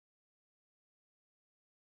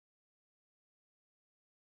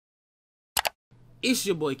It's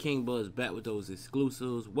your boy King Buzz back with those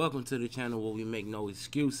exclusives. Welcome to the channel where we make no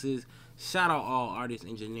excuses. Shout out all artists,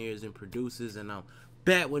 engineers, and producers, and I'm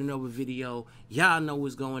back with another video. Y'all know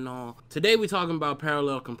what's going on. Today we're talking about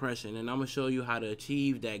parallel compression, and I'm gonna show you how to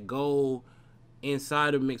achieve that goal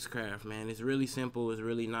inside of Mixcraft, man. It's really simple. It's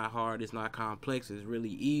really not hard. It's not complex. It's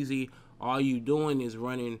really easy. All you doing is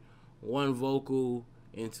running one vocal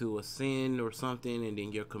into a send or something, and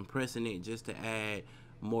then you're compressing it just to add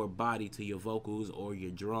more body to your vocals or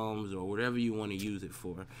your drums or whatever you want to use it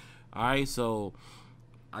for. Alright, so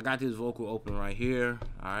I got this vocal open right here.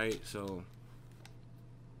 Alright, so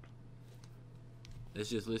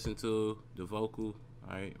let's just listen to the vocal.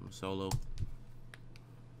 Alright, I'm solo.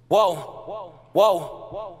 Whoa, whoa,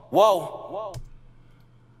 whoa, whoa.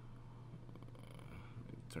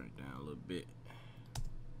 Turn it down a little bit.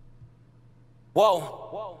 Whoa,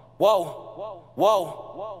 whoa,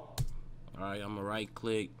 whoa. Alright, I'm gonna right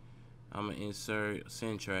click. I'm gonna insert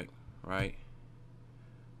send track, right?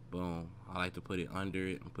 Boom. I like to put it under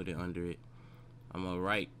it and put it under it. I'm gonna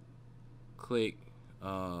right click.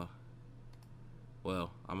 Well, I'm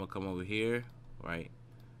gonna come over here, right?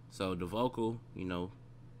 So the vocal, you know,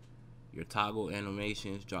 your toggle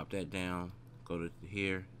animations, drop that down, go to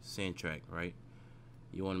here, send track, right?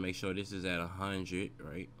 You want to make sure this is at 100,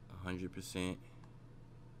 right? 100%.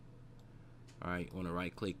 All right, you want to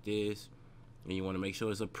right click this, and you want to make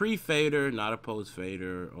sure it's a pre-fader, not a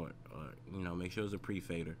post-fader, or you know, make sure it's a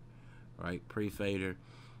pre-fader, right? Pre-fader.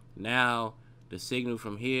 Now the signal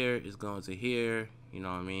from here is going to here, you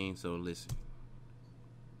know what I mean? So listen.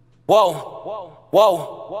 Whoa,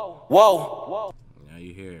 whoa, whoa. Now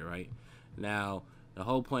you hear it, right? Now the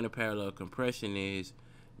whole point of parallel compression is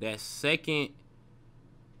that second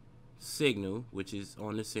signal, which is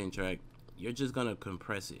on the send track, you're just gonna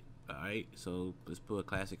compress it. Alright, so let's put a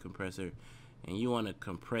classic compressor, and you want to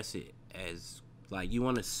compress it as, like, you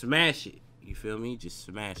want to smash it, you feel me? Just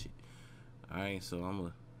smash it. Alright, so I'm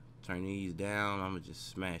gonna turn these down. I'm gonna just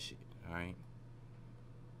smash it. Alright,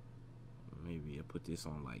 maybe I put this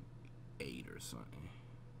on like 8 or something.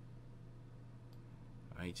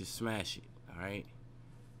 Alright, just smash it. Alright,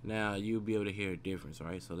 now you'll be able to hear a difference.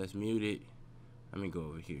 Alright, so let's mute it. Let me go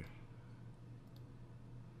over here.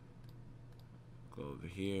 Go over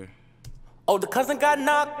here. Oh, the cousin got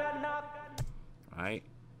knocked. Alright,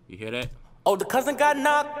 you hear that? Oh, the cousin got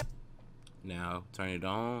knocked. Now turn it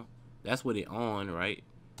on. That's with it on, right?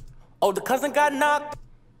 Oh, the cousin got knocked.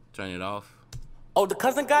 Turn it off. Oh, the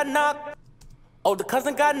cousin got knocked. Oh, the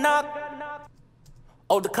cousin got knocked.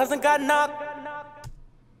 Oh, the cousin got knocked.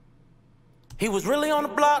 He was really on the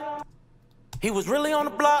block. He was really on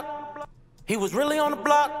the block. He was really on the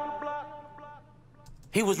block.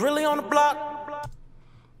 He was really on the block.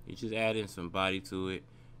 You're just adding some body to it.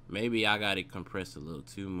 Maybe I got it compressed a little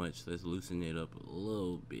too much. Let's loosen it up a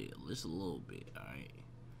little bit. Just a little bit, alright?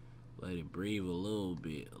 Let it breathe a little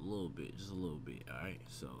bit, just a little bit, alright?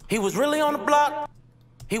 So he was really on the block.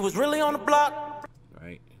 He was really on the block.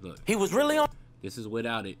 Right, look. He was really on. This is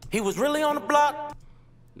without it. He was really on the block.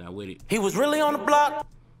 Now with it. He was really on the block.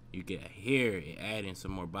 You can hear it adding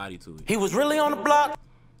some more body to it. He was really on the block.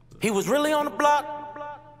 He was really on the block.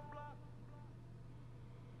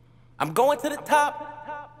 I'm going to the top.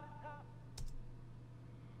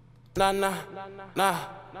 Nah.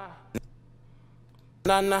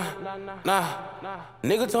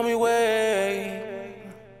 Nigga told me wait.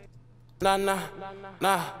 Nah.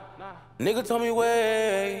 Nigga told me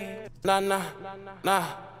wait. Nah.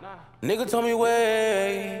 Nigga told me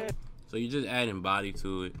wait. So you're just adding body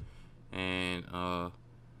to it, and I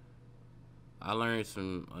learned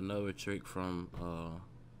another trick from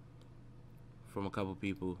a couple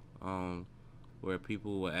people, where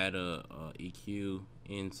people will add a EQ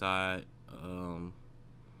inside,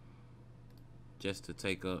 just to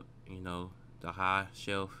take up, you know, the high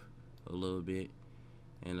shelf a little bit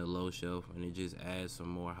and the low shelf, and it just adds some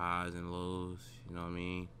more highs and lows, you know what I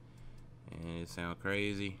mean? And it sounds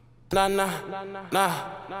crazy. Nah.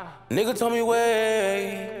 Nigga told me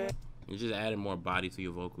wait. You're just adding more body to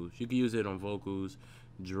your vocals. You can use it on vocals,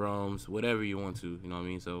 drums, whatever you want to, you know what I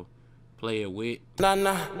mean? So play it with.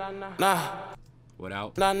 Nah.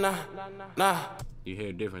 Without. Nah. You hear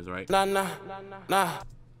a difference, right? Nah.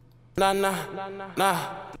 And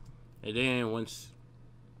then once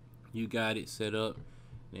you got it set up,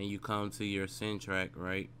 then you come to your send track,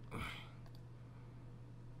 right?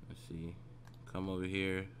 Let's see. Come over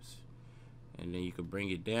here, and then you can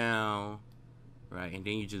bring it down, right? And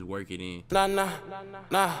then you just work it in. Nah.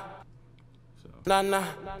 So. Nah.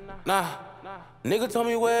 Nigga told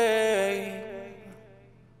me wait.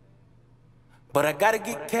 But I gotta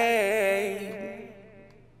get K.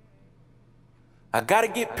 I gotta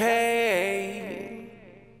get paid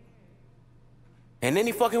in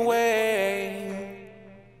any fucking way.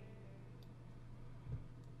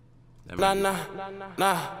 Nah,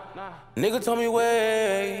 nigga told me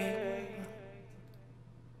wait,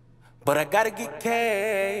 but I gotta get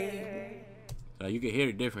paid. So you can hear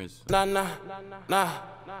the difference. Nah,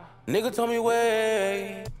 nigga told me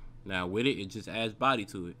wait. Now with it, it just adds body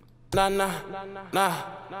to it. Nah,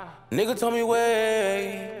 nigga told me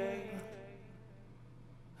wait,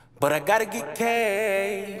 but I gotta get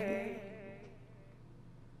paid.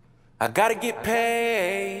 I gotta get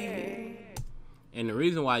paid. And the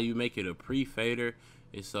reason why you make it a pre-fader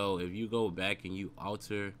is so if you go back and you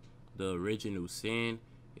alter the original send,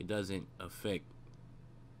 it doesn't affect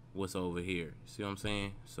what's over here. See what I'm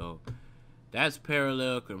saying? So that's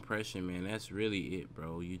parallel compression, man. That's really it,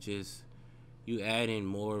 bro. You add in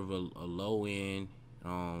more of a low end.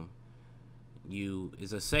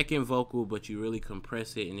 It's a second vocal, but you really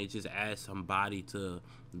compress it, and it just adds some body to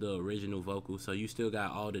the original vocal. So you still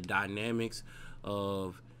got all the dynamics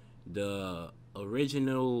of the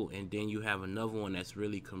original, and then you have another one that's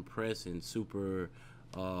really compressed and super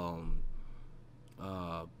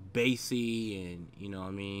bassy, and you know what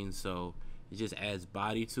I mean. So it just adds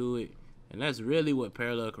body to it, and that's really what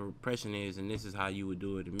parallel compression is. And this is how you would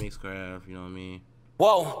do it in Mixcraft. You know what I mean?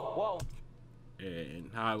 Whoa. And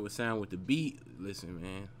how it would sound with the beat. Listen,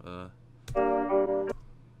 man.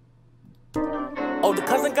 Oh, the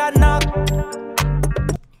cousin got knocked.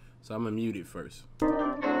 So I'm gonna mute it first.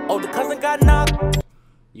 Oh, the cousin got knocked.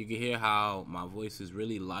 You can hear how my voice is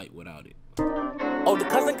really light without it. Oh, the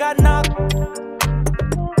cousin got knocked.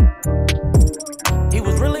 He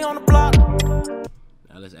was really on the block.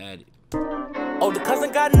 Now let's add it. Oh, the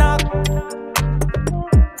cousin got knocked.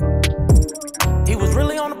 He was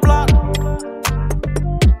really on the block.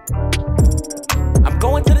 I'm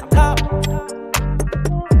going to the top.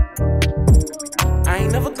 I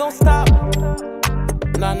ain't never gonna stop.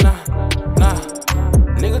 Nah.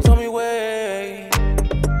 Nigga told me wait,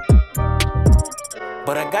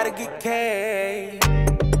 but I gotta get paid.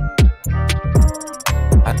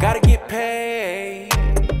 I gotta get paid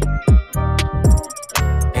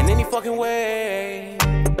in any fucking way.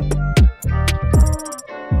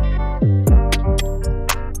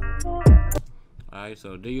 Alright,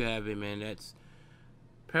 so there you have it, man. That's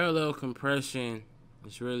parallel compression.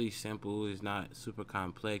 It's really simple. It's not super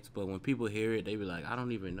complex, but when people hear it, they be like, I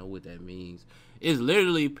don't even know what that means. It's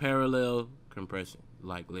literally parallel compression.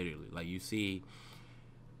 Like literally. Like you see,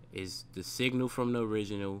 it's the signal from the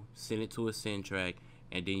original, send it to a send track,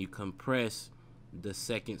 and then you compress the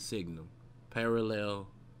second signal. Parallel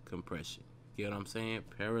compression. You get what I'm saying?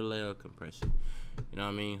 Parallel compression. You know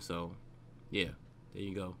what I mean? So yeah, there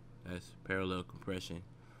you go. That's parallel compression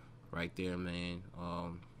right there, man.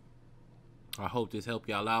 I hope this helped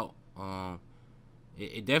y'all out.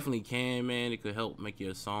 It definitely can, man. It could help make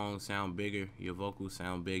your song sound bigger, your vocals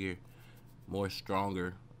sound bigger, more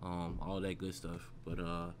stronger, all that good stuff. But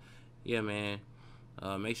yeah, man,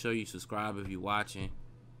 make sure you subscribe if you're watching.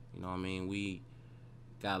 You know what I mean? We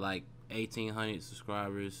got like 1,800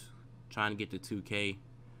 subscribers, trying to get to 2K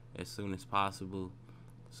as soon as possible.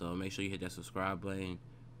 So make sure you hit that subscribe button.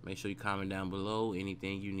 Make sure you comment down below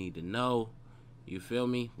anything you need to know. You feel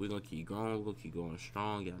me? We're going to keep growing. We're going to keep going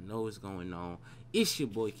strong. Y'all know what's going on. It's your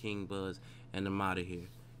boy King Buzz, and I'm out of here.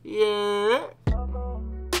 Yeah.